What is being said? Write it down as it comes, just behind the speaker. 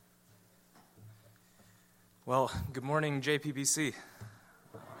Well, good morning, JPBC.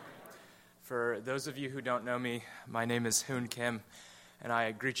 For those of you who don't know me, my name is Hoon Kim, and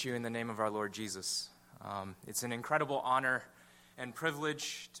I greet you in the name of our Lord Jesus. It's an incredible honor and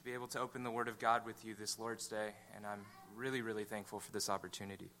privilege to be able to open the Word of God with you this Lord's Day, and I'm really, really thankful for this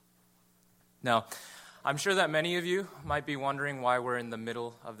opportunity. Now, I'm sure that many of you might be wondering why we're in the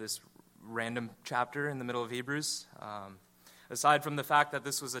middle of this random chapter in the middle of Hebrews. Aside from the fact that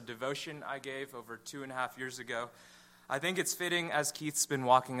this was a devotion I gave over 2.5 years ago, I think it's fitting as Keith's been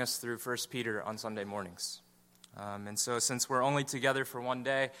walking us through 1 Peter on Sunday mornings. And so since we're only together for one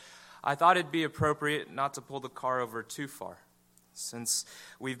day, I thought it'd be appropriate not to pull the car over too far. Since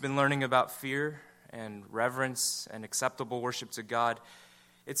we've been learning about fear and reverence and acceptable worship to God,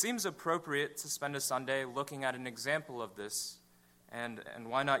 it seems appropriate to spend a Sunday looking at an example of this. And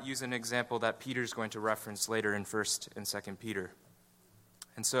why not use an example that Peter's going to reference later in 1st and 2nd Peter.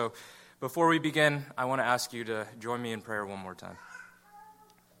 And so, before we begin, I want to ask you to join me in prayer one more time.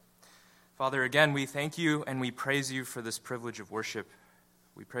 Father, again, we thank you and we praise you for this privilege of worship.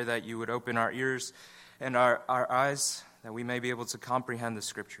 We pray that you would open our ears and our eyes, that we may be able to comprehend the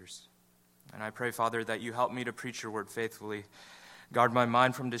Scriptures. And I pray, Father, that you help me to preach your word faithfully. Guard my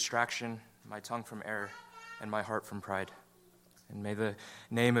mind from distraction, my tongue from error, and my heart from pride. And may the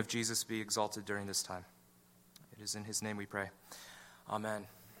name of Jesus be exalted during this time. It is in his name we pray. Amen.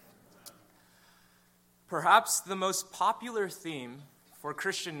 Perhaps the most popular theme for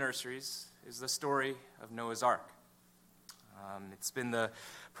Christian nurseries is the story of Noah's Ark. It's been the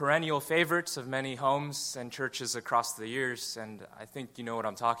perennial favorite of many homes and churches across the years, and I think you know what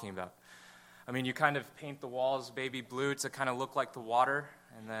I'm talking about. I mean, you kind of paint the walls baby blue to kind of look like the water,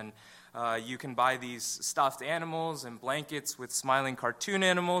 and then you can buy these stuffed animals and blankets with smiling cartoon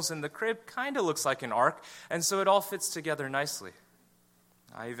animals, and the crib kind of looks like an ark, and so it all fits together nicely.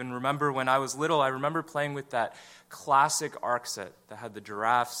 I even remember when I was little, I remember playing with that classic ark set that had the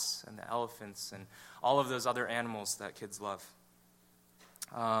giraffes and the elephants and all of those other animals that kids love.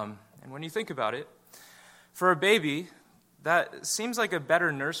 And when you think about it, for a baby, that seems like a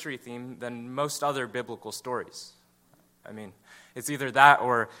better nursery theme than most other biblical stories. I mean, it's either that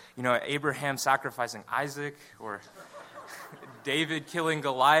or, Abraham sacrificing Isaac or David killing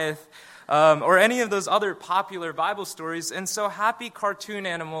Goliath or any of those other popular Bible stories. And so happy cartoon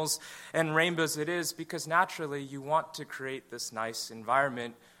animals and rainbows it is because naturally you want to create this nice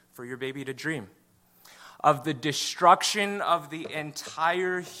environment for your baby to dream of the destruction of the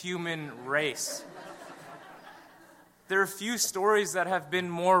entire human race. There are few stories that have been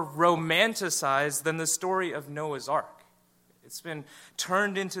more romanticized than the story of Noah's Ark. It's been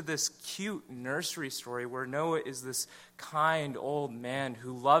turned into this cute nursery story where Noah is this kind old man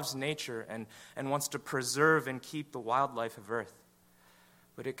who loves nature and wants to preserve and keep the wildlife of earth.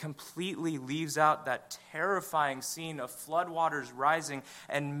 But it completely leaves out that terrifying scene of floodwaters rising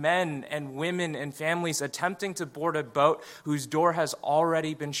and men and women and families attempting to board a boat whose door has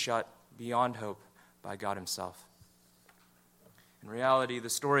already been shut beyond hope by God himself. In reality, the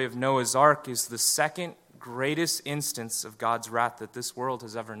story of Noah's Ark is the second greatest instance of God's wrath that this world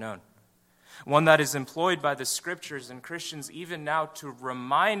has ever known. One that is employed by the Scriptures and Christians even now to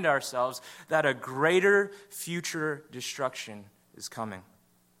remind ourselves that a greater future destruction is coming.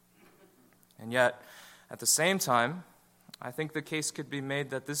 And yet, at the same time, I think the case could be made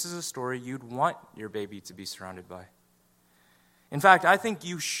that this is a story you'd want your baby to be surrounded by. In fact, I think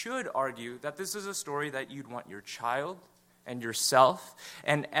you should argue that this is a story that you'd want your child and yourself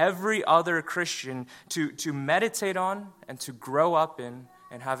and every other Christian to meditate on and to grow up in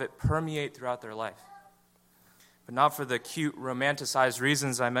and have it permeate throughout their life. But not for the cute, romanticized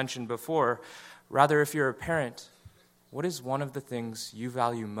reasons I mentioned before. Rather, if you're a parent, what is one of the things you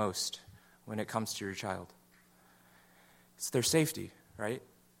value most when it comes to your child? It's their safety, right?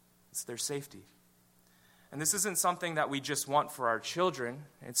 It's their safety. And this isn't something that we just want for our children.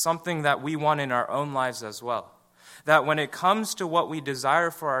 It's something that we want in our own lives as well. That when it comes to what we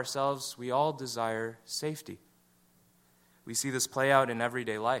desire for ourselves, we all desire safety. We see this play out in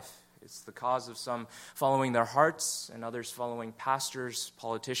everyday life. It's the cause of some following their hearts and others following pastors,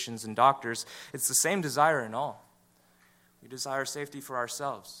 politicians, and doctors. It's the same desire in all. We desire safety for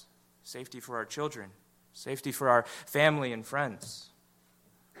ourselves, safety for our children, safety for our family and friends.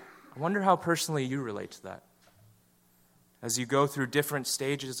 I wonder how personally you relate to that. As you go through different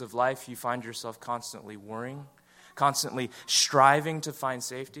stages of life, you find yourself constantly worrying, constantly striving to find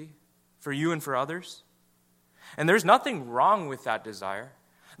safety for you and for others. And there's nothing wrong with that desire.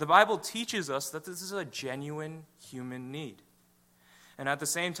 The Bible teaches us that this is a genuine human need. And at the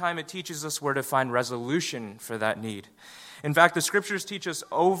same time, it teaches us where to find resolution for that need. In fact, the Scriptures teach us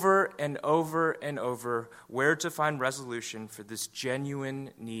over and over and over where to find resolution for this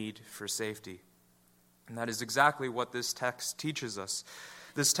genuine need for safety. And that is exactly what this text teaches us.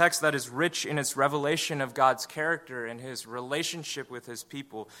 This text that is rich in its revelation of God's character and his relationship with his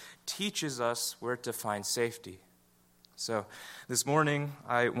people teaches us where to find safety. So this morning,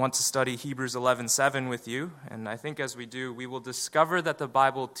 I want to study Hebrews 11:7 with you, and I think as we do, we will discover that the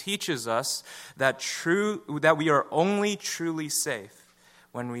Bible teaches us that we are only truly safe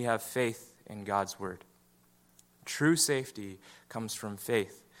when we have faith in God's word. True safety comes from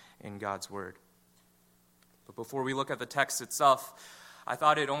faith in God's word. But before we look at the text itself, I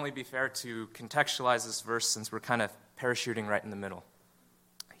thought it'd only be fair to contextualize this verse since we're kind of parachuting right in the middle.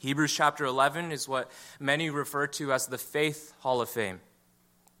 Hebrews chapter 11 is what many refer to as the Faith Hall of Fame.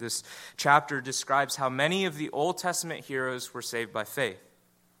 This chapter describes how many of the Old Testament heroes were saved by faith.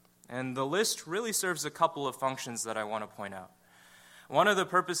 And the list really serves a couple of functions that I want to point out. One of the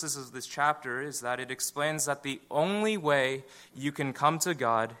purposes of this chapter is that it explains that the only way you can come to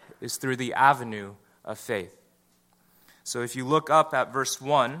God is through the avenue of faith. So if you look up at verse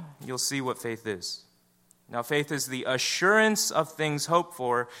 1, you'll see what faith is. Now, faith is the assurance of things hoped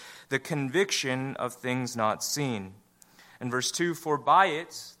for, the conviction of things not seen. In verse 2, for by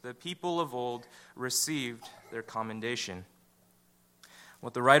it the people of old received their commendation.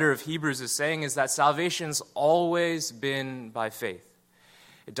 What the writer of Hebrews is saying is that salvation's always been by faith.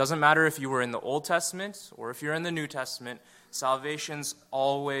 It doesn't matter if you were in the Old Testament or if you're in the New Testament, salvation's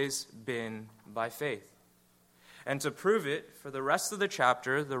always been by faith. And to prove it, for the rest of the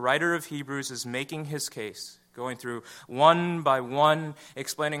chapter, the writer of Hebrews is making his case, going through one by one,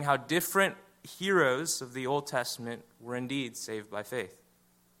 explaining how different heroes of the Old Testament were indeed saved by faith.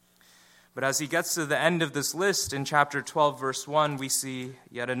 But as he gets to the end of this list, in chapter 12, verse 1, we see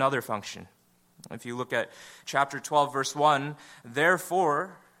yet another function. If you look at chapter 12, verse 1,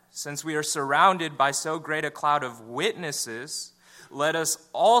 therefore, since we are surrounded by so great a cloud of witnesses, let us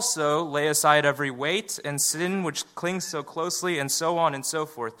also lay aside every weight and sin which clings so closely, and so on and so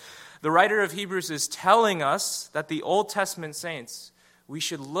forth. The writer of Hebrews is telling us that the Old Testament saints, we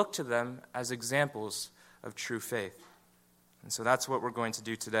should look to them as examples of true faith. And so that's what we're going to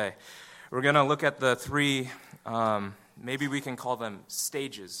do today. We're going to look at the three, maybe we can call them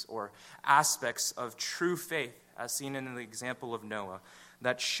stages or aspects of true faith, as seen in the example of Noah,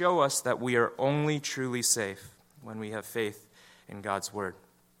 that show us that we are only truly safe when we have faith in God's word.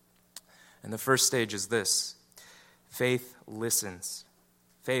 And the first stage is this: faith listens.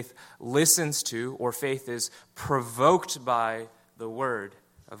 Faith listens to, or faith is provoked by, the word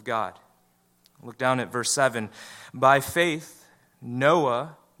of God. Look down at verse 7. By faith,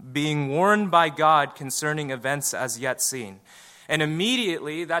 Noah, being warned by God concerning events as yet seen. And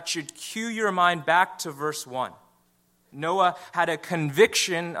immediately that should cue your mind back to verse 1. Noah had a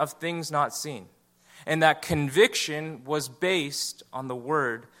conviction of things not seen. And that conviction was based on the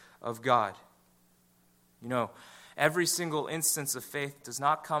word of God. You know, every single instance of faith does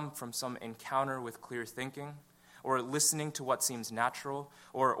not come from some encounter with clear thinking, or listening to what seems natural,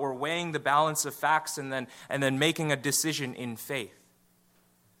 or weighing the balance of facts and then making a decision in faith.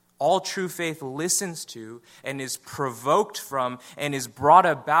 All true faith listens to and is provoked from and is brought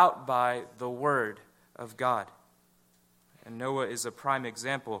about by the word of God. And Noah is a prime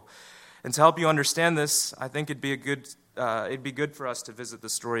example. And to help you understand this, I think it'd be good for us to visit the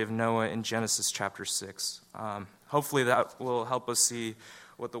story of Noah in Genesis chapter 6. Hopefully that will help us see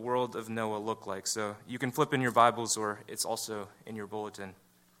what the world of Noah looked like. So you can flip in your Bibles, or it's also in your bulletin.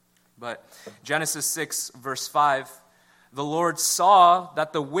 But Genesis 6, verse 5, the Lord saw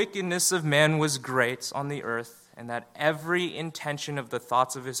that the wickedness of man was great on the earth, and that every intention of the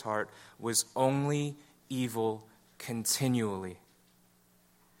thoughts of his heart was only evil continually.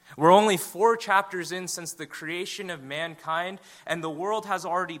 We're only 4 chapters in since the creation of mankind, and the world has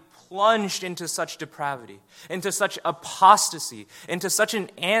already plunged into such depravity, into such apostasy, into such an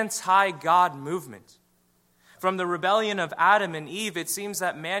anti-God movement. From the rebellion of Adam and Eve, it seems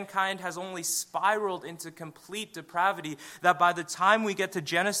that mankind has only spiraled into complete depravity, that by the time we get to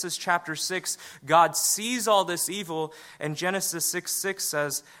Genesis chapter 6, God sees all this evil, and Genesis 6:6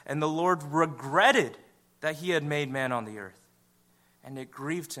 says, and the Lord regretted that he had made man on the earth, and it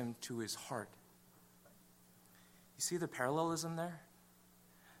grieved him to his heart. You see the parallelism there?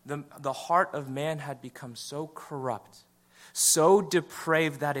 The heart of man had become so corrupt, so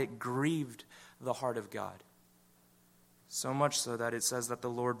depraved that it grieved the heart of God. So much so that it says that the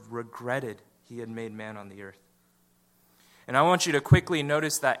Lord regretted he had made man on the earth. And I want you to quickly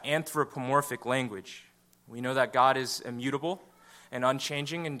notice that anthropomorphic language. We know that God is immutable, and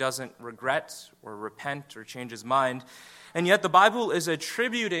unchanging and doesn't regret or repent or change his mind. And yet the Bible is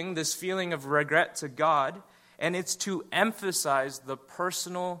attributing this feeling of regret to God, and it's to emphasize the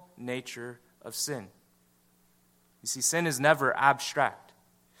personal nature of sin. You see, sin is never abstract.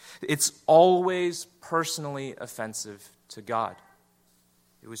 It's always personally offensive to God.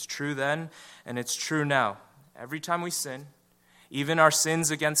 It was true then, and it's true now. Every time we sin, even our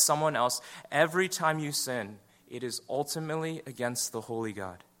sins against someone else, every time you sin, it is ultimately against the holy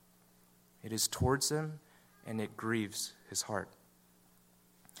God. It is towards him, and it grieves his heart.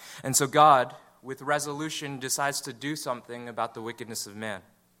 And so God, with resolution, decides to do something about the wickedness of man.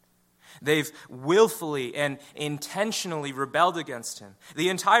 They've willfully and intentionally rebelled against him. The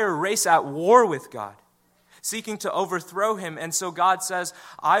entire race at war with God, seeking to overthrow him. And so God says,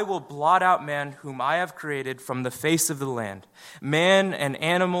 I will blot out man whom I have created from the face of the land, man and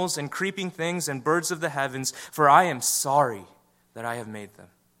animals and creeping things and birds of the heavens, for I am sorry that I have made them.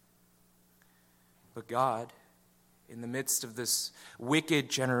 But God, in the midst of this wicked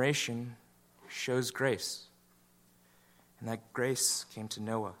generation, shows grace. And that grace came to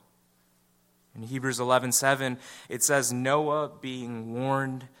Noah. In Hebrews 11:7, it says, Noah being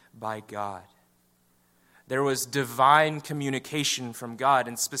warned by God. There was divine communication from God,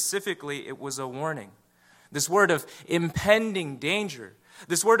 and specifically, it was a warning. This word of impending danger.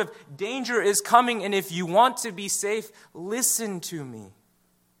 This word of danger is coming, and if you want to be safe, listen to me.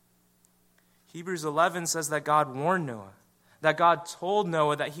 Hebrews 11 says that God warned Noah, that God told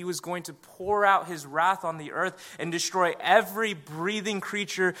Noah that he was going to pour out his wrath on the earth and destroy every breathing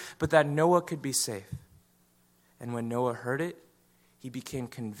creature, but that Noah could be safe. And when Noah heard it, he became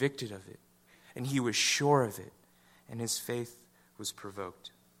convicted of it, and he was sure of it, and his faith was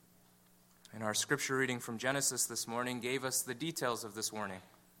provoked. And our scripture reading from Genesis this morning gave us the details of this warning.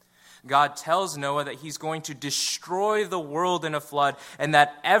 God tells Noah that he's going to destroy the world in a flood and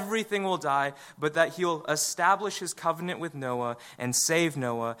that everything will die, but that he'll establish his covenant with Noah and save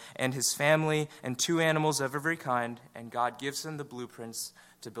Noah and his family and 2 animals of every kind, and God gives him the blueprints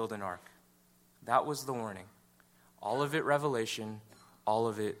to build an ark. That was the warning. All of it revelation, all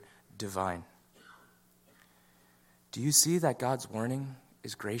of it divine. Do you see that God's warning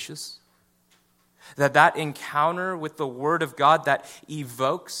is gracious? That encounter with the Word of God that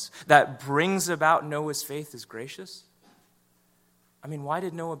evokes, that brings about Noah's faith is gracious? I mean, why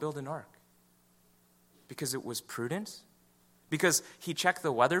did Noah build an ark? Because it was prudent? Because he checked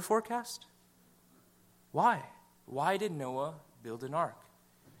the weather forecast? Why? Why did Noah build an ark?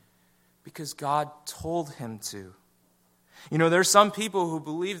 Because God told him to. You know, there's some people who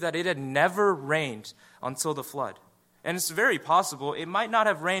believe that it had never rained until the flood. And it's very possible it might not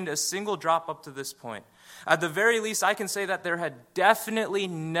have rained a single drop up to this point. At the very least, I can say that there had definitely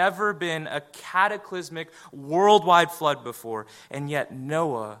never been a cataclysmic worldwide flood before, and yet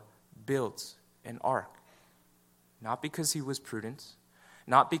Noah built an ark. Not because he was prudent,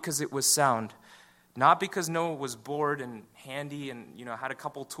 not because it was sound, not because Noah was bored and handy and, had a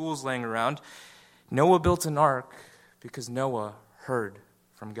couple tools laying around. Noah built an ark because Noah heard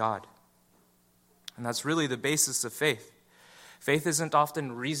from God. And that's really the basis of faith. Faith isn't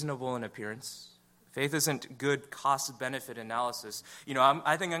often reasonable in appearance. Faith isn't good cost-benefit analysis.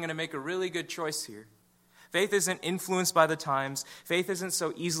 I think I'm going to make a really good choice here. Faith isn't influenced by the times. Faith isn't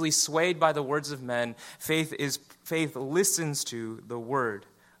so easily swayed by the words of men. Faith listens to the word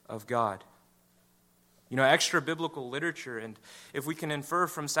of God. Extra biblical literature, and if we can infer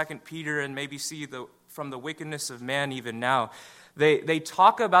from 2 Peter and maybe see from the wickedness of man even now, They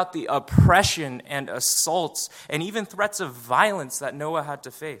talk about the oppression and assaults and even threats of violence that Noah had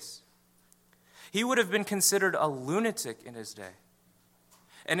to face. He would have been considered a lunatic in his day.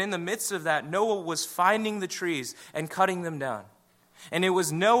 And in the midst of that, Noah was finding the trees and cutting them down. And it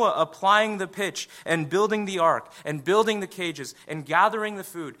was Noah applying the pitch and building the ark and building the cages and gathering the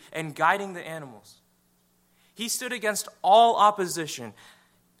food and guiding the animals. He stood against all opposition,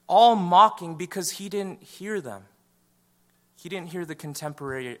 all mocking because he didn't hear them. He didn't hear the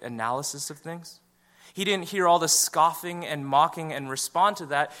contemporary analysis of things. He didn't hear all the scoffing and mocking and respond to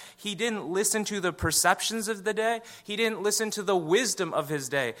that. He didn't listen to the perceptions of the day. He didn't listen to the wisdom of his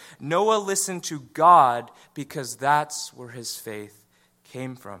day. Noah listened to God because that's where his faith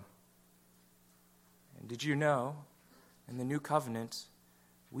came from. And did you know, in the new covenant,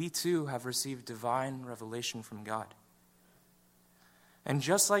 we too have received divine revelation from God. And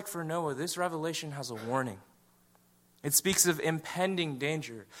just like for Noah, this revelation has a warning. It speaks of impending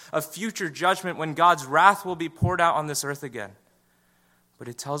danger, of future judgment when God's wrath will be poured out on this earth again. But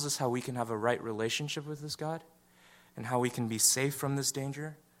it tells us how we can have a right relationship with this God and how we can be safe from this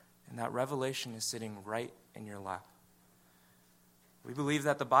danger. And that revelation is sitting right in your lap. We believe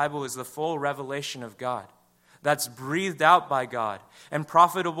that the Bible is the full revelation of God, that's breathed out by God and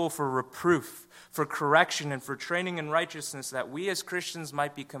profitable for reproof, for correction, and for training in righteousness, that we as Christians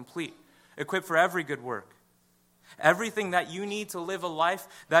might be complete, equipped for every good work. Everything that you need to live a life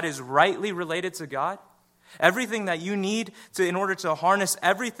that is rightly related to God, everything that you need in order to harness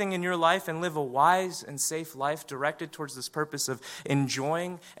everything in your life and live a wise and safe life directed towards this purpose of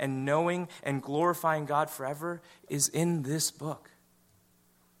enjoying and knowing and glorifying God forever is in this book.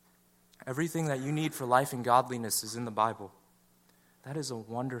 Everything that you need for life and godliness is in the Bible. That is a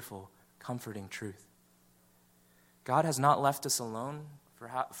wonderful, comforting truth. God has not left us alone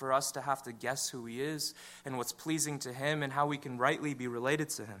for us to have to guess who He is and what's pleasing to Him and how we can rightly be related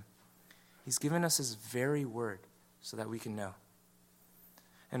to Him. He's given us His very word so that we can know.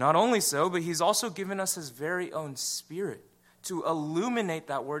 And not only so, but He's also given us His very own Spirit to illuminate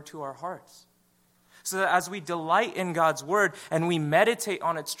that word to our hearts. So that as we delight in God's word and we meditate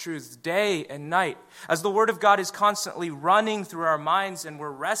on its truths day and night, as the word of God is constantly running through our minds and we're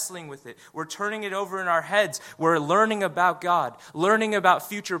wrestling with it, we're turning it over in our heads, we're learning about God, learning about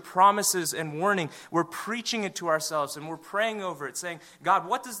future promises and warning, we're preaching it to ourselves and we're praying over it, saying, God,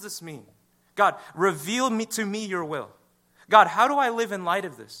 what does this mean? God, reveal to me your will. God, how do I live in light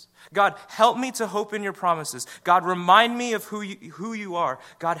of this? God, help me to hope in your promises. God, remind me of who you are.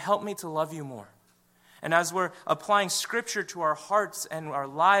 God, help me to love you more. And as we're applying Scripture to our hearts and our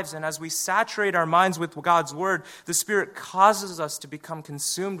lives, and as we saturate our minds with God's Word, the Spirit causes us to become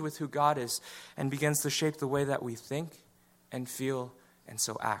consumed with who God is and begins to shape the way that we think and feel and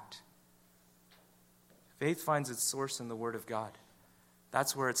so act. Faith finds its source in the Word of God.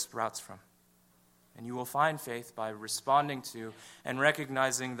 That's where it sprouts from. And you will find faith by responding to and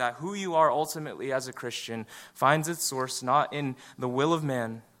recognizing that who you are ultimately as a Christian finds its source not in the will of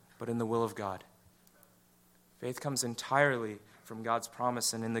man, but in the will of God. Faith comes entirely from God's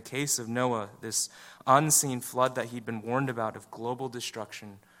promise, and in the case of Noah, this unseen flood that he'd been warned about of global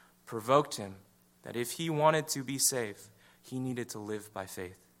destruction provoked him that if he wanted to be safe, he needed to live by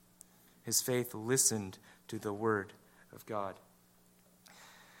faith. His faith listened to the word of God.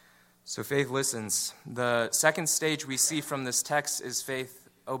 So faith listens. The second stage we see from this text is faith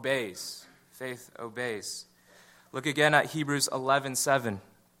obeys. Faith obeys. Look again at Hebrews 11:7.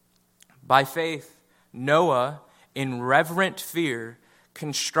 By faith, Noah, in reverent fear,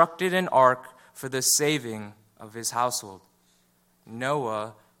 constructed an ark for the saving of his household.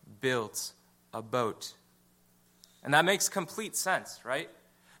 Noah built a boat. And that makes complete sense, right?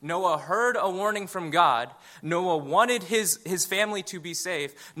 Noah heard a warning from God. Noah wanted his family to be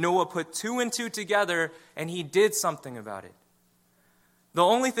safe. Noah put two and two together, and he did something about it. The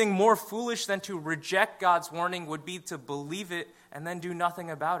only thing more foolish than to reject God's warning would be to believe it and then do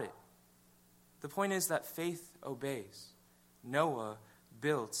nothing about it. The point is that faith obeys. Noah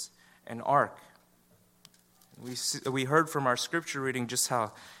built an ark. We heard from our scripture reading just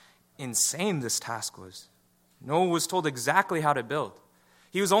how insane this task was. Noah was told exactly how to build.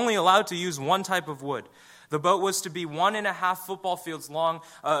 He was only allowed to use one type of wood. The boat was to be 1.5 football fields long,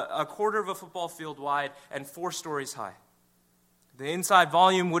 a quarter of a football field wide, and 4 stories high. The inside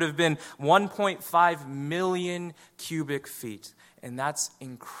volume would have been 1.5 million cubic feet, and that's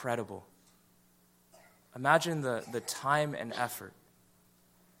incredible. Imagine the time and effort.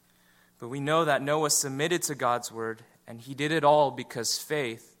 But we know that Noah submitted to God's word, and he did it all because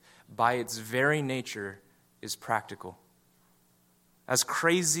faith, by its very nature, is practical. As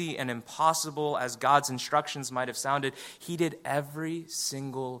crazy and impossible as God's instructions might have sounded, he did every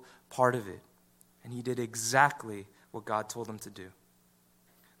single part of it. And he did exactly what God told him to do.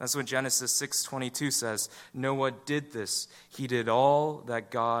 That's what Genesis 6:22 says. Noah did this. He did all that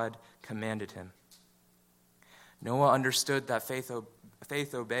God commanded him. Noah understood that faith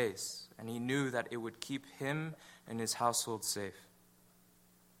obeys, and he knew that it would keep him and his household safe.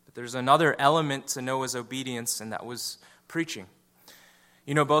 But there's another element to Noah's obedience, and that was preaching.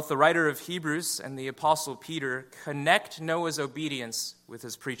 You know, both the writer of Hebrews and the Apostle Peter connect Noah's obedience with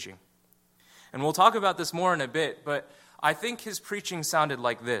his preaching. And we'll talk about this more in a bit, but I think his preaching sounded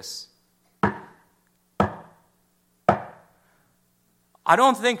like this. I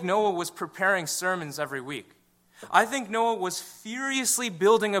don't think Noah was preparing sermons every week. I think Noah was furiously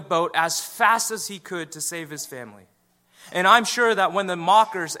building a boat as fast as he could to save his family. And I'm sure that when the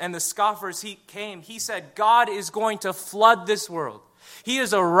mockers and the scoffers came, he said, God is going to flood this world. He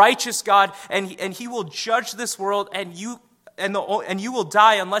is a righteous God, and he will judge this world, and you will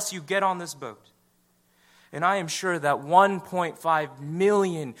die unless you get on this boat. And I am sure that 1.5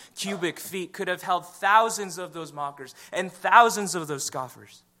 million cubic feet could have held thousands of those mockers and thousands of those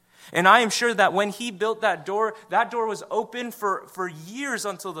scoffers. And I am sure that when he built that door was open for years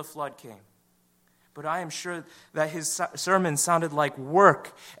until the flood came. But I am sure that his sermon sounded like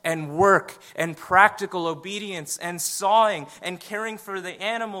work and practical obedience and sawing and caring for the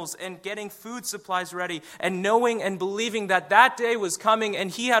animals and getting food supplies ready and knowing and believing that that day was coming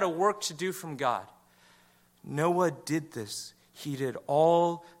and he had a work to do from God. Noah did this. He did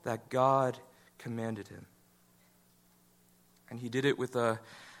all that God commanded him. And he did it with a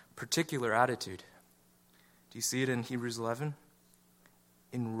particular attitude. Do you see it in Hebrews 11?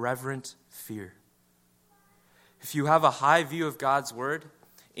 In reverent fear. If you have a high view of God's word,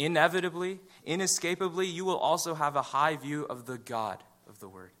 inevitably, inescapably, you will also have a high view of the God of the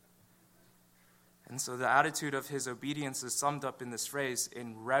word. And so the attitude of his obedience is summed up in this phrase,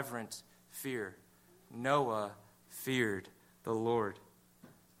 in reverent fear. Noah feared the Lord.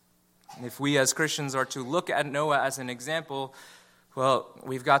 And if we as Christians are to look at Noah as an example, well,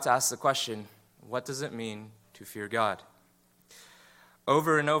 we've got to ask the question, what does it mean to fear God?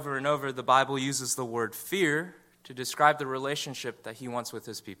 Over and over and over, the Bible uses the word fear to describe the relationship that he wants with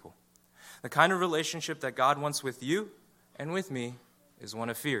his people. The kind of relationship that God wants with you and with me is one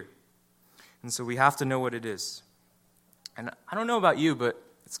of fear. And so we have to know what it is. And I don't know about you, but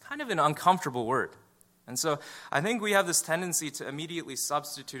it's kind of an uncomfortable word. And so I think we have this tendency to immediately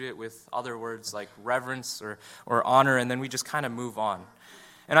substitute it with other words like reverence or honor, and then we just kind of move on.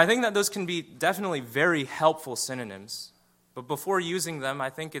 And I think that those can be definitely very helpful synonyms. But before using them, I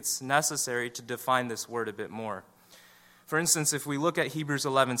think it's necessary to define this word a bit more. For instance, if we look at Hebrews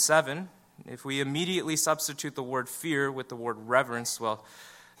 11:7, if we immediately substitute the word fear with the word reverence, well,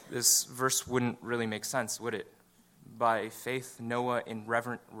 this verse wouldn't really make sense, would it? By faith, Noah in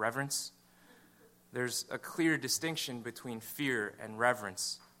reverence. There's a clear distinction between fear and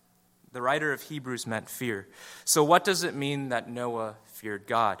reverence. The writer of Hebrews meant fear. So what does it mean that Noah feared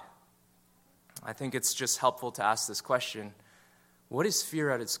God? I think it's just helpful to ask this question. What is fear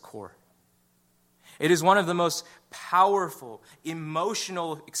at its core? It is one of the most powerful,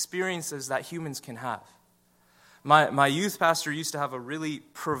 emotional experiences that humans can have. My youth pastor used to have a really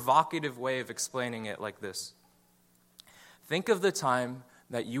provocative way of explaining it like this. Think of the time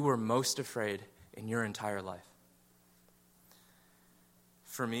that you were most afraid in your entire life.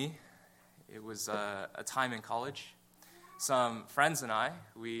 For me, it was a time in college. Some friends and I,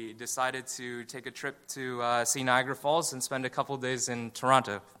 we decided to take a trip to see Niagara Falls and spend a couple days in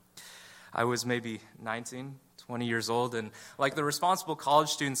Toronto. I was maybe 19, 20 years old, and like the responsible college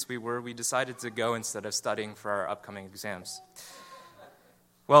students we decided to go instead of studying for our upcoming exams.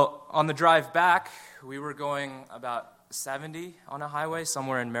 Well, on the drive back, we were going about 70 on a highway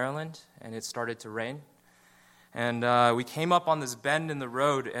somewhere in Maryland, and it started to rain. And we came up on this bend in the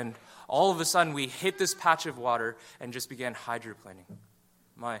road, and all of a sudden we hit this patch of water and just began hydroplaning.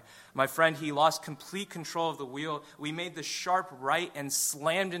 My friend, he lost complete control of the wheel. We made the sharp right and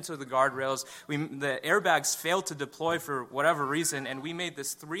slammed into the guardrails. The airbags failed to deploy for whatever reason, and we made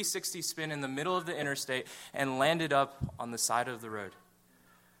this 360 spin in the middle of the interstate and landed up on the side of the road.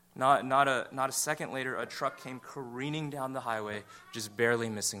 Not a second later, a truck came careening down the highway, just barely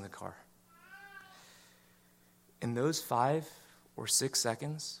missing the car. In those 5 or 6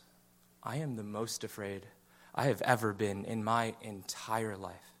 seconds, I am the most afraid I have ever been in my entire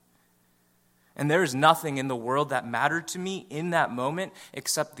life. And there is nothing in the world that mattered to me in that moment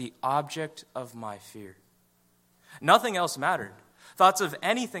except the object of my fear. Nothing else mattered. Thoughts of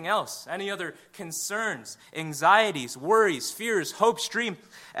anything else, any other concerns, anxieties, worries, fears, hopes, dreams,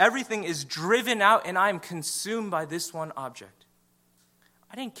 everything is driven out, and I am consumed by this one object.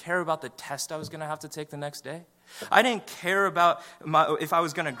 I didn't care about the test I was going to have to take the next day. I didn't care about if I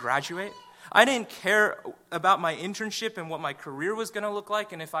was going to graduate. I didn't care about my internship and what my career was going to look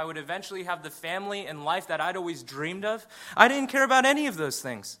like and if I would eventually have the family and life that I'd always dreamed of. I didn't care about any of those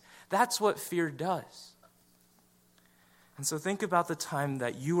things. That's what fear does. And so think about the time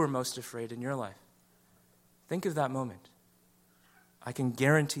that you were most afraid in your life. Think of that moment. I can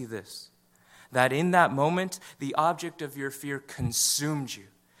guarantee this, that in that moment, the object of your fear consumed you.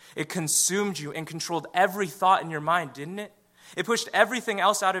 It consumed you and controlled every thought in your mind, didn't it? It pushed everything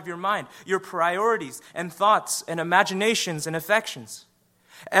else out of your mind, your priorities and thoughts and imaginations and affections.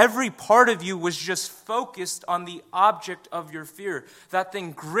 Every part of you was just focused on the object of your fear. That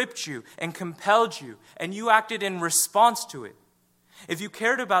thing gripped you and compelled you, and you acted in response to it. If you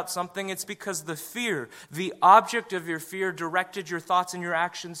cared about something, it's because the fear, the object of your fear, directed your thoughts and your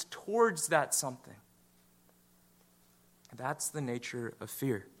actions towards that something. That's the nature of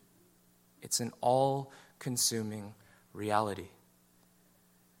fear. It's an all-consuming reality.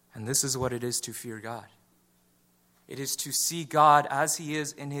 And this is what it is to fear God. It is to see God as he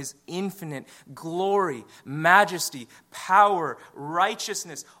is in his infinite glory, majesty, power,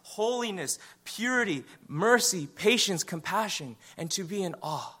 righteousness, holiness, purity, mercy, patience, compassion, and to be in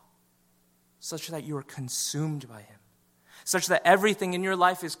awe, such that you are consumed by him, such that everything in your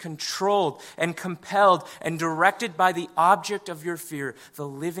life is controlled and compelled and directed by the object of your fear, the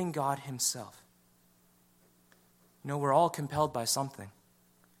living God himself. No, we're all compelled by something.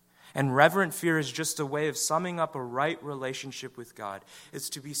 And reverent fear is just a way of summing up a right relationship with God. It's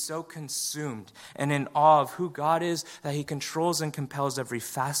to be so consumed and in awe of who God is that he controls and compels every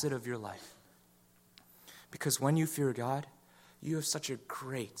facet of your life. Because when you fear God, you have such a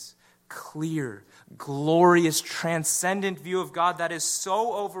great, clear, glorious, transcendent view of God that is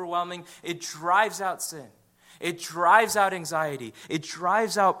so overwhelming, it drives out sin. It drives out anxiety. It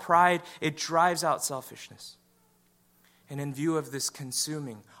drives out pride. It drives out selfishness. And in view of this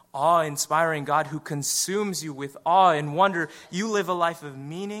consuming, awe-inspiring God who consumes you with awe and wonder, you live a life of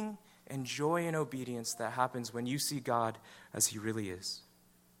meaning and joy and obedience that happens when you see God as he really is.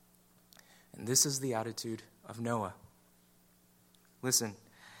 And this is the attitude of Noah. Listen,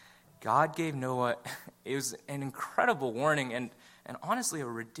 God gave Noah, it was an incredible warning and honestly a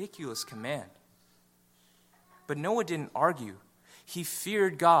ridiculous command. But Noah didn't argue. He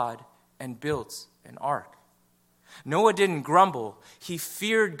feared God and built an ark. Noah didn't grumble. He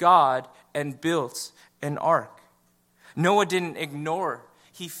feared God and built an ark. Noah didn't ignore.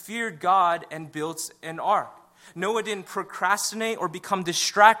 He feared God and built an ark. Noah didn't procrastinate or become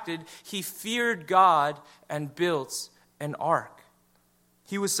distracted. He feared God and built an ark.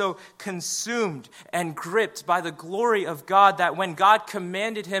 He was so consumed and gripped by the glory of God that when God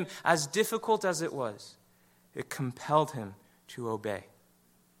commanded him, as difficult as it was, it compelled him to obey.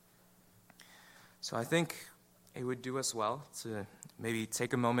 So I think it would do us well to maybe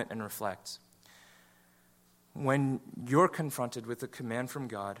take a moment and reflect. When you're confronted with a command from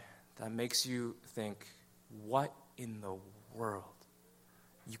God that makes you think, what in the world?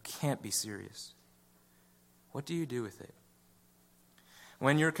 You can't be serious. What do you do with it?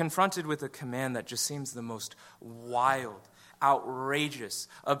 When you're confronted with a command that just seems the most wild, outrageous,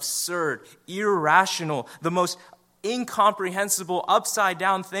 absurd, irrational, the most incomprehensible,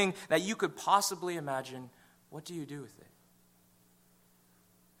 upside-down thing that you could possibly imagine, what do you do with it?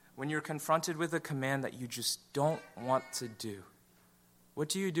 When you're confronted with a command that you just don't want to do, what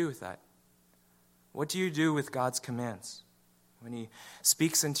do you do with that? What do you do with God's commands? When he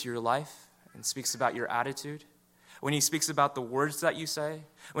speaks into your life and speaks about your attitude, when he speaks about the words that you say,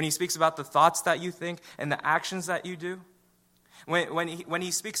 when he speaks about the thoughts that you think and the actions that you do, when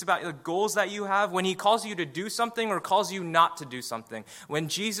he speaks about the goals that you have, when he calls you to do something or calls you not to do something, when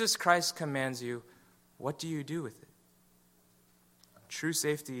Jesus Christ commands you, what do you do with it? True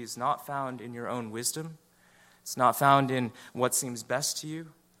safety is not found in your own wisdom. It's not found in what seems best to you.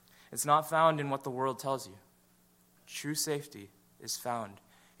 It's not found in what the world tells you. True safety is found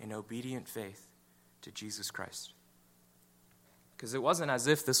in obedient faith to Jesus Christ. Because it wasn't as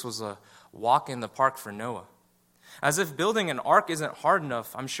if this was a walk in the park for Noah. As if building an ark isn't hard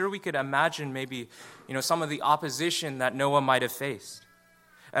enough, I'm sure we could imagine maybe, some of the opposition that Noah might have faced.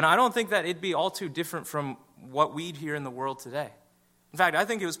 And I don't think that it'd be all too different from what we'd hear in the world today. In fact, I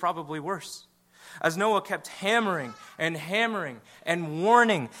think it was probably worse. As Noah kept hammering and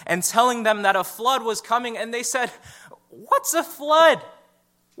warning and telling them that a flood was coming, and they said, "What's a flood?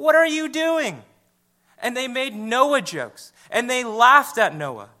 What are you doing?" And they made Noah jokes, and they laughed at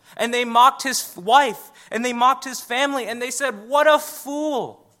Noah, and they mocked his wife, and they mocked his family, and they said, "What a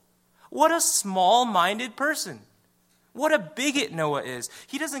fool! What a small-minded person! What a bigot Noah is.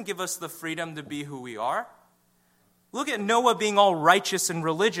 He doesn't give us the freedom to be who we are. Look at Noah being all righteous and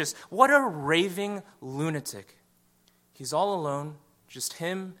religious. What a raving lunatic. He's all alone, just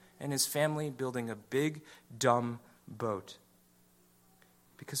him and his family building a big, dumb boat.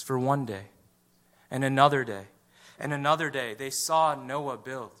 Because for one day, and another day, and another day, they saw Noah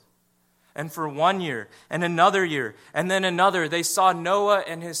build. And for 1 year, and another year, and then another, they saw Noah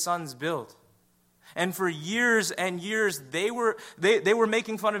and his sons build. And for years and years, they were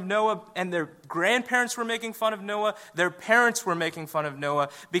making fun of Noah, and their grandparents were making fun of Noah. Their parents were making fun of Noah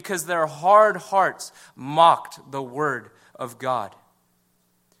because their hard hearts mocked the word of God.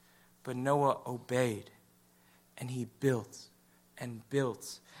 But Noah obeyed, and he built and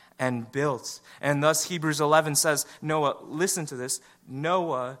built and built. And thus Hebrews 11 says, Noah, listen to this,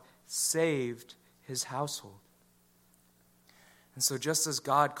 Noah saved his household. And so just as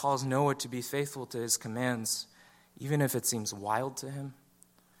God calls Noah to be faithful to his commands, even if it seems wild to him,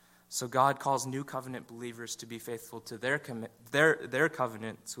 so God calls new covenant believers to be faithful to their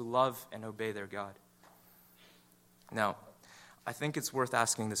covenant, to love and obey their God. Now, I think it's worth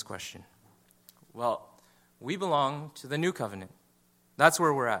asking this question. Well, we belong to the new covenant. That's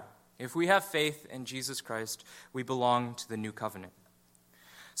where we're at. If we have faith in Jesus Christ, we belong to the new covenant.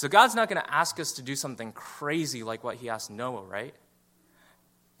 So God's not going to ask us to do something crazy like what he asked Noah, right?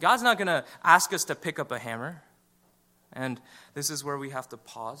 God's not going to ask us to pick up a hammer. And this is where we have to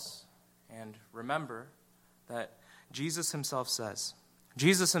pause and remember that Jesus himself says,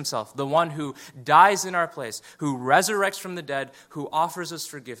 Jesus himself, the one who dies in our place, who resurrects from the dead, who offers us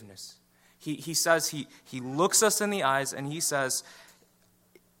forgiveness. He says, he looks us in the eyes and he says,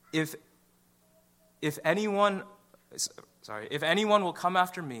 if anyone will come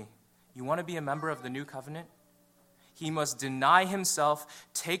after me, you want to be a member of the new covenant? He must deny himself,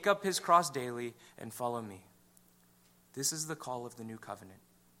 take up his cross daily, and follow me. This is the call of the new covenant.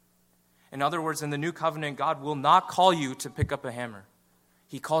 In other words, in the new covenant, God will not call you to pick up a hammer.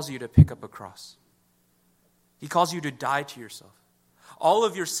 He calls you to pick up a cross. He calls you to die to yourself. All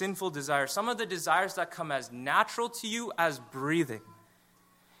of your sinful desires, some of the desires that come as natural to you as breathing.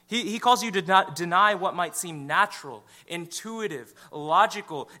 He calls you to deny what might seem natural, intuitive,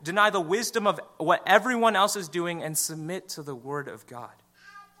 logical, deny the wisdom of what everyone else is doing and submit to the word of God.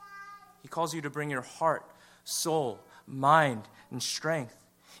 He calls you to bring your heart, soul, mind, and strength.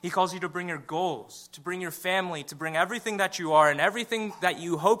 He calls you to bring your goals, to bring your family, to bring everything that you are and everything that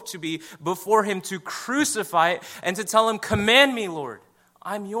you hope to be before him, to crucify it and to tell him, command me, Lord,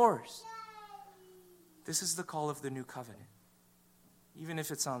 I'm yours. This is the call of the new covenant. Even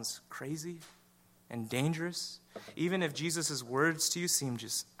if it sounds crazy and dangerous, even if Jesus' words to you seem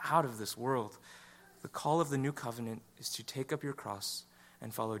just out of this world, the call of the new covenant is to take up your cross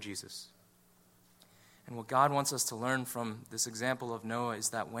and follow Jesus. And what God wants us to learn from this example of Noah is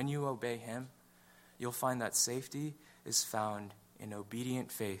that when you obey him, you'll find that safety is found in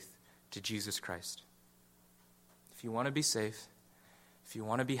obedient faith to Jesus Christ. If you want to be safe, if you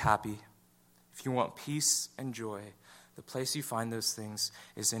want to be happy, if you want peace and joy, the place you find those things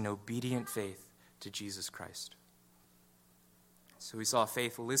is in obedient faith to Jesus Christ. So we saw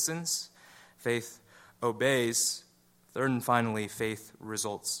faith listens, faith obeys, third and finally, faith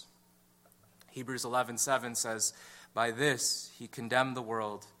results. Hebrews 11:7 says, by this he condemned the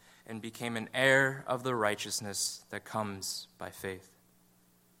world and became an heir of the righteousness that comes by faith.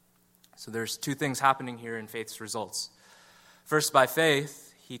 So there's two things happening here in faith's results. First, by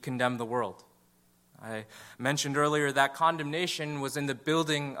faith, he condemned the world. I mentioned earlier that condemnation was in the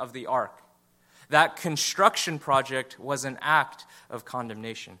building of the ark. That construction project was an act of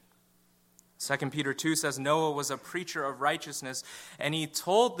condemnation. 2 Peter 2 says Noah was a preacher of righteousness, and he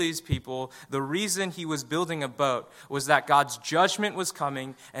told these people the reason he was building a boat was that God's judgment was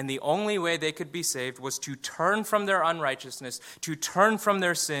coming, and the only way they could be saved was to turn from their unrighteousness, to turn from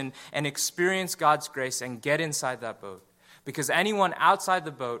their sin, and experience God's grace and get inside that boat. Because anyone outside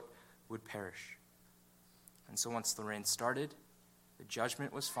the boat would perish. And so once the rain started, the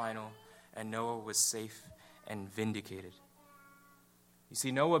judgment was final, and Noah was safe and vindicated. You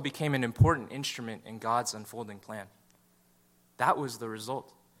see, Noah became an important instrument in God's unfolding plan. That was the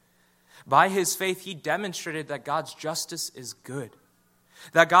result. By his faith, he demonstrated that God's justice is good,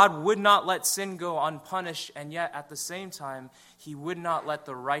 that God would not let sin go unpunished, and yet at the same time, he would not let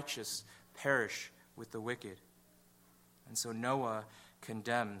the righteous perish with the wicked. And so Noah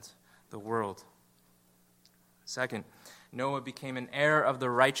condemned the world. Second, Noah became an heir of the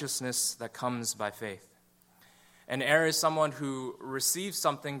righteousness that comes by faith. An heir is someone who receives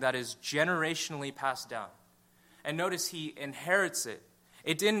something that is generationally passed down. And notice he inherits it.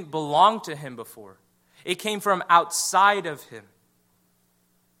 It didn't belong to him before. It came from outside of him.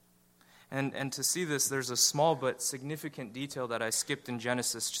 And to see this, there's a small but significant detail that I skipped in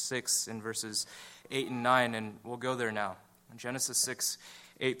Genesis 6 in verses 8 and 9, and we'll go there now. In Genesis 6,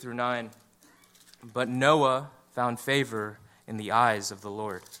 8 through 9, but Noah found favor in the eyes of the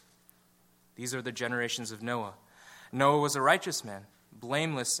Lord. These are the generations of Noah. Noah was a righteous man,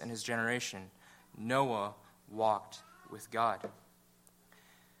 blameless in his generation. Noah walked with God.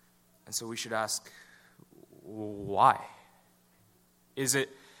 And so we should ask, why? Is it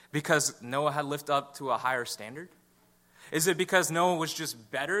because Noah had lived up to a higher standard? Is it because Noah was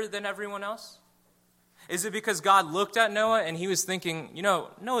just better than everyone else? Is it because God looked at Noah and he was thinking,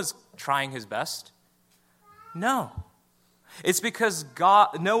 Noah's trying his best? No. It's because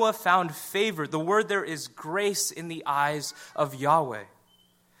Noah found favor. The word there is grace in the eyes of Yahweh.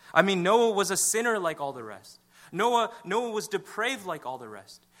 I mean, Noah was a sinner like all the rest. Noah was depraved like all the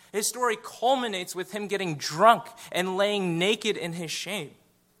rest. His story culminates with him getting drunk and laying naked in his shame.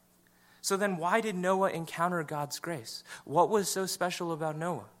 So then why did Noah encounter God's grace? What was so special about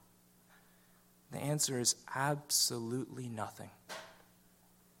Noah? The answer is absolutely nothing.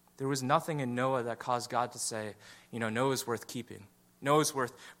 There was nothing in Noah that caused God to say, Noah's worth keeping. Noah's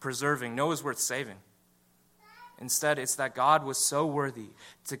worth preserving. Noah's worth saving. Instead, it's that God was so worthy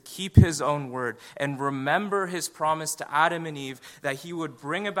to keep his own word and remember his promise to Adam and Eve that he would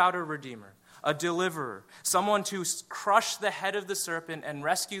bring about a redeemer, a deliverer, someone to crush the head of the serpent and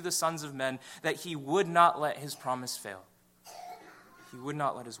rescue the sons of men, that he would not let his promise fail. He would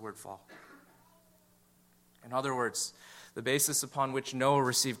not let his word fall. In other words, the basis upon which Noah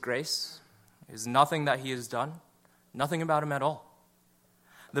received grace is nothing that he has done, nothing about him at all.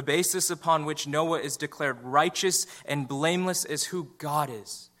 The basis upon which Noah is declared righteous and blameless is who God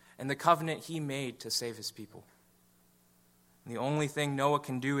is and the covenant he made to save his people. And the only thing Noah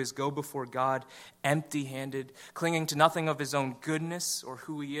can do is go before God empty-handed, clinging to nothing of his own goodness or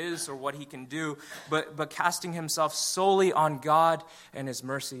who he is or what he can do, but casting himself solely on God and his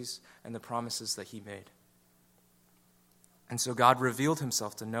mercies and the promises that he made. And so God revealed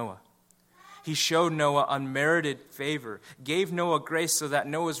himself to Noah. He showed Noah unmerited favor, gave Noah grace so that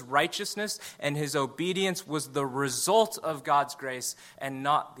Noah's righteousness and his obedience was the result of God's grace and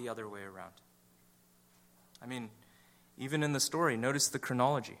not the other way around. Even in the story, notice the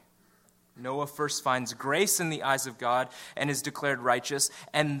chronology. Noah first finds grace in the eyes of God and is declared righteous,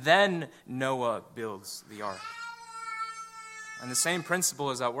 and then Noah builds the ark. And the same principle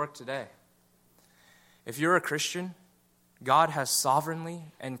is at work today. If you're a Christian, God has sovereignly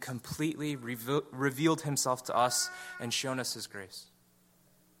and completely revealed himself to us and shown us his grace.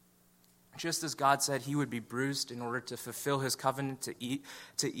 Just as God said he would be bruised in order to fulfill his covenant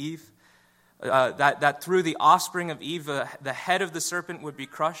to Eve, that through the offspring of Eve, the head of the serpent would be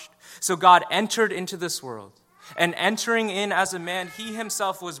crushed. So God entered into this world, and entering in as a man, he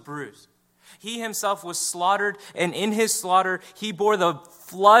himself was bruised. He himself was slaughtered, and in his slaughter, he bore the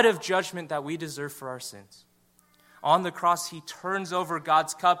flood of judgment that we deserve for our sins. On the cross, he turns over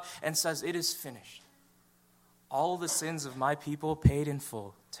God's cup and says, "It is finished. All the sins of my people paid in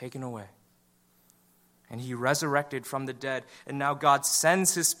full, taken away." And he resurrected from the dead, and now God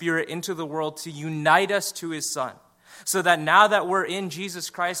sends his Spirit into the world to unite us to his Son, so that now that we're in Jesus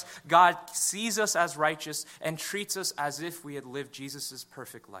Christ, God sees us as righteous and treats us as if we had lived Jesus'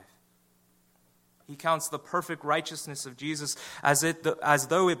 perfect life. He counts the perfect righteousness of Jesus as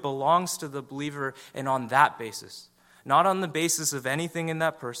though it belongs to the believer, and on that basis, not on the basis of anything in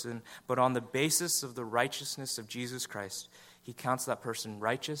that person, but on the basis of the righteousness of Jesus Christ, he counts that person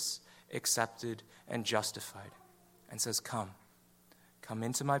righteous, accepted, and justified, and says, come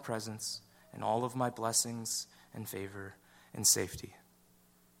into my presence and all of my blessings and favor and safety.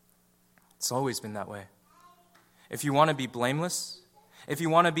 It's always been that way. If you want to be blameless, if you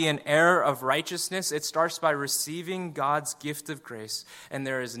want to be an heir of righteousness, it starts by receiving God's gift of grace, and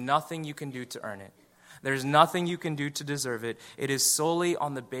there is nothing you can do to earn it. There's nothing you can do to deserve it. It is solely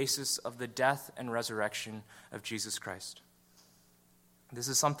on the basis of the death and resurrection of Jesus Christ. This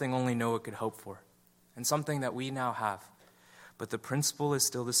is something only Noah could hope for, and something that we now have. But the principle is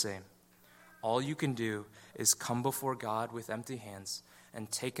still the same. All you can do is come before God with empty hands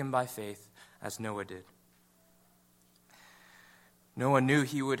and take him by faith, as Noah did. Noah knew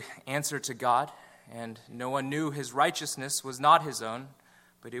he would answer to God, and Noah knew his righteousness was not his own,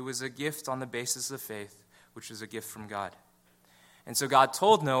 but it was a gift on the basis of faith, which was a gift from God. And so God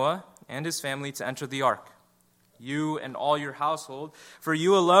told Noah and his family to enter the ark. You and all your household, for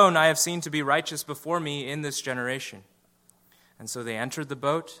you alone I have seen to be righteous before me in this generation. And so they entered the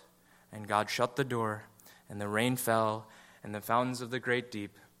boat, and God shut the door, and the rain fell, and the fountains of the great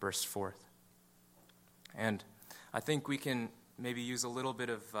deep burst forth. And I think we can maybe use a little bit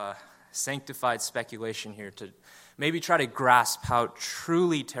of sanctified speculation here to maybe try to grasp how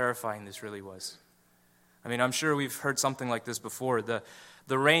truly terrifying this really was. I'm sure we've heard something like this before.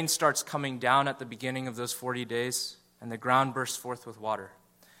 The rain starts coming down at the beginning of those 40 days, and the ground bursts forth with water.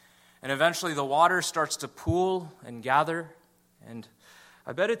 And eventually the water starts to pool and gather, and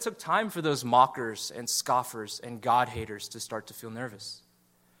I bet it took time for those mockers and scoffers and God haters to start to feel nervous.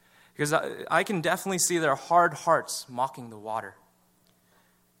 Because I can definitely see their hard hearts mocking the water.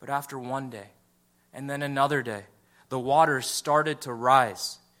 But after one day, and then another day, the waters started to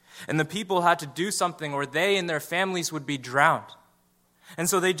rise. And the people had to do something, or they and their families would be drowned. And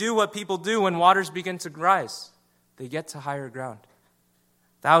so they do what people do when waters begin to rise. They get to higher ground.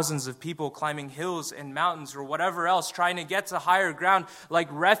 Thousands of people climbing hills and mountains or whatever else, trying to get to higher ground, like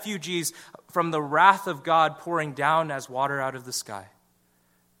refugees from the wrath of God pouring down as water out of the sky.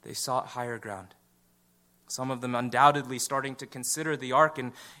 They sought higher ground. Some of them undoubtedly starting to consider the ark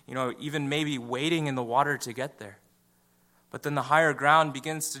and, even maybe wading in the water to get there. But then the higher ground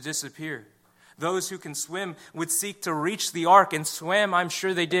begins to disappear. Those who can swim would seek to reach the ark, and swam, I'm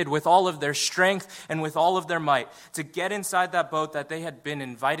sure they did, with all of their strength and with all of their might, to get inside that boat that they had been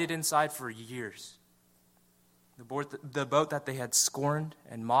invited inside for years. The boat that they had scorned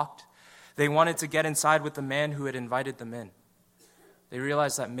and mocked. They wanted to get inside with the man who had invited them in. They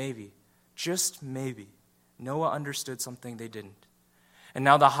realized that maybe, just maybe, Noah understood something they didn't. And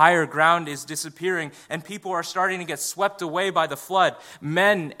now the higher ground is disappearing, and people are starting to get swept away by the flood.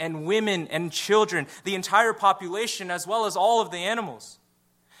 Men and women and children, the entire population, as well as all of the animals.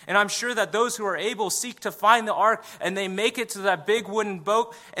 And I'm sure that those who are able seek to find the ark, and they make it to that big wooden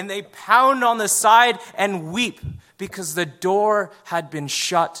boat, and they pound on the side and weep because the door had been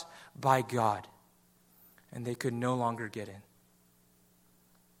shut by God, and they could no longer get in.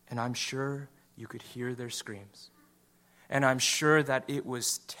 And I'm sure you could hear their screams. And I'm sure that it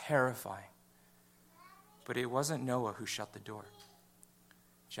was terrifying. But it wasn't Noah who shut the door.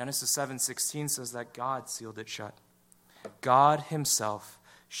 Genesis 7:16 says that God sealed it shut. God himself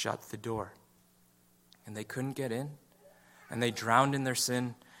shut the door. And they couldn't get in. And they drowned in their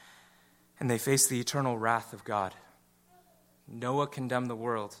sin. And they faced the eternal wrath of God. Noah condemned the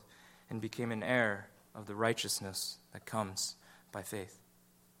world and became an heir of the righteousness that comes by faith.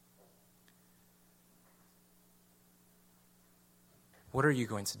 What are you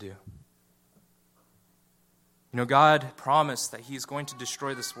going to do? God promised that he's going to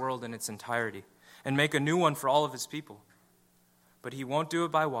destroy this world in its entirety and make a new one for all of his people. But he won't do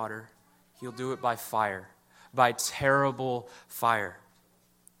it by water. He'll do it by fire, by terrible fire.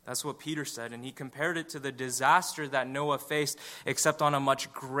 That's what Peter said, and he compared it to the disaster that Noah faced, except on a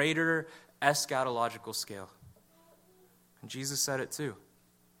much greater eschatological scale. And Jesus said it too.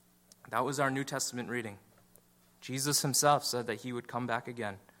 That was our New Testament reading. Jesus himself said that he would come back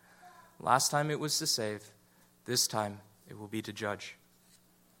again. Last time it was to save. This time it will be to judge.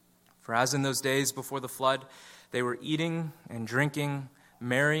 For as in those days before the flood, they were eating and drinking,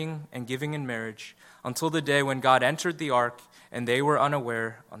 marrying and giving in marriage, until the day when God entered the ark, and they were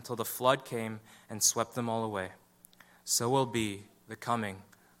unaware until the flood came and swept them all away. So will be the coming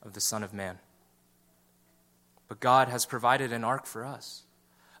of the Son of Man. But God has provided an ark for us,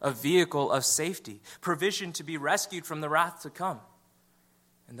 a vehicle of safety, provision to be rescued from the wrath to come.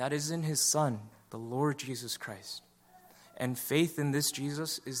 And that is in his Son, the Lord Jesus Christ. And faith in this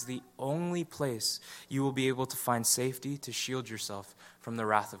Jesus is the only place you will be able to find safety to shield yourself from the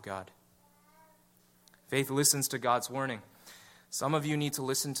wrath of God. Faith listens to God's warning. Some of you need to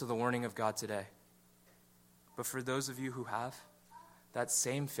listen to the warning of God today. But for those of you who have that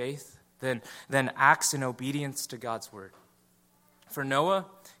same faith, then acts in obedience to God's word. For Noah,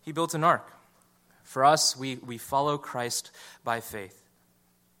 he built an ark. For us, we follow Christ by faith.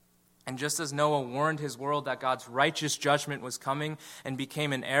 And just as Noah warned his world that God's righteous judgment was coming and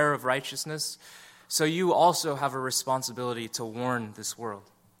became an heir of righteousness, so you also have a responsibility to warn this world.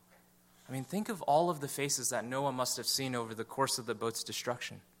 I mean, think of all of the faces that Noah must have seen over the course of the boat's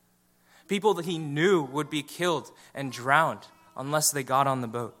destruction. People that he knew would be killed and drowned unless they got on the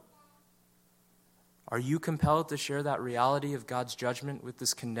boat. Are you compelled to share that reality of God's judgment with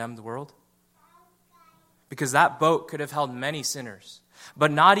this condemned world? Because that boat could have held many sinners,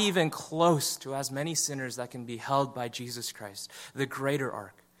 but not even close to as many sinners that can be held by Jesus Christ, the greater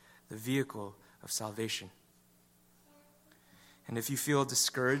ark, the vehicle of salvation. And if you feel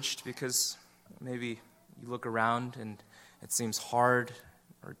discouraged because maybe you look around and it seems hard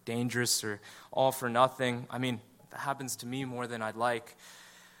or dangerous or all for nothing, that happens to me more than I'd like,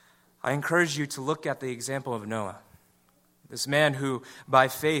 I encourage you to look at the example of Noah, this man who, by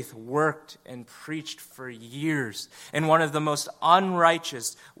faith, worked and preached for years in one of the most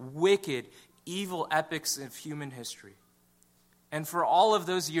unrighteous, wicked, evil epochs of human history. And for all of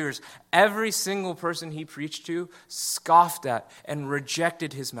those years, every single person he preached to scoffed at and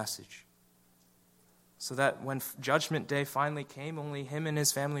rejected his message. So that when Judgment Day finally came, only him and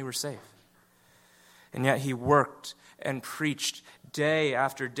his family were safe. And yet he worked and preached day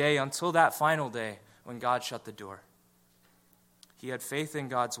after day until that final day when God shut the door. He had faith in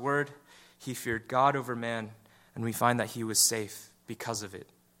God's word. He feared God over man, and we find that he was safe because of it.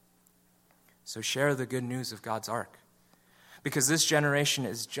 So share the good news of God's ark, because this generation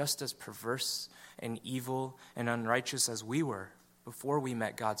is just as perverse and evil and unrighteous as we were before we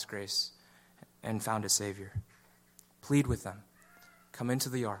met God's grace and found a Savior. Plead with them. Come into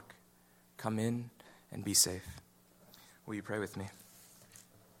the ark. Come in and be safe. Will you pray with me?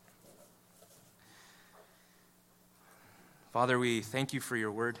 Father, we thank you for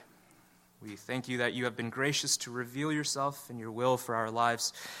your word. We thank you that you have been gracious to reveal yourself and your will for our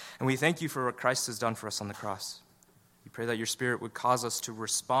lives. And we thank you for what Christ has done for us on the cross. We We pray that your Spirit would cause us to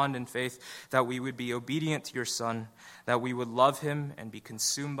respond in faith, that we would be obedient to your Son, that we would love him and be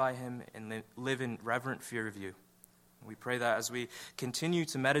consumed by him and live in reverent fear of you. We pray that as we continue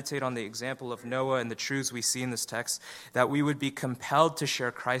to meditate on the example of Noah and the truths we see in this text, that we would be compelled to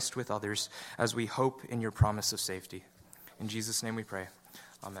share Christ with others as we hope in your promise of safety. In Jesus' name we pray.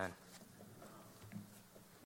 Amen.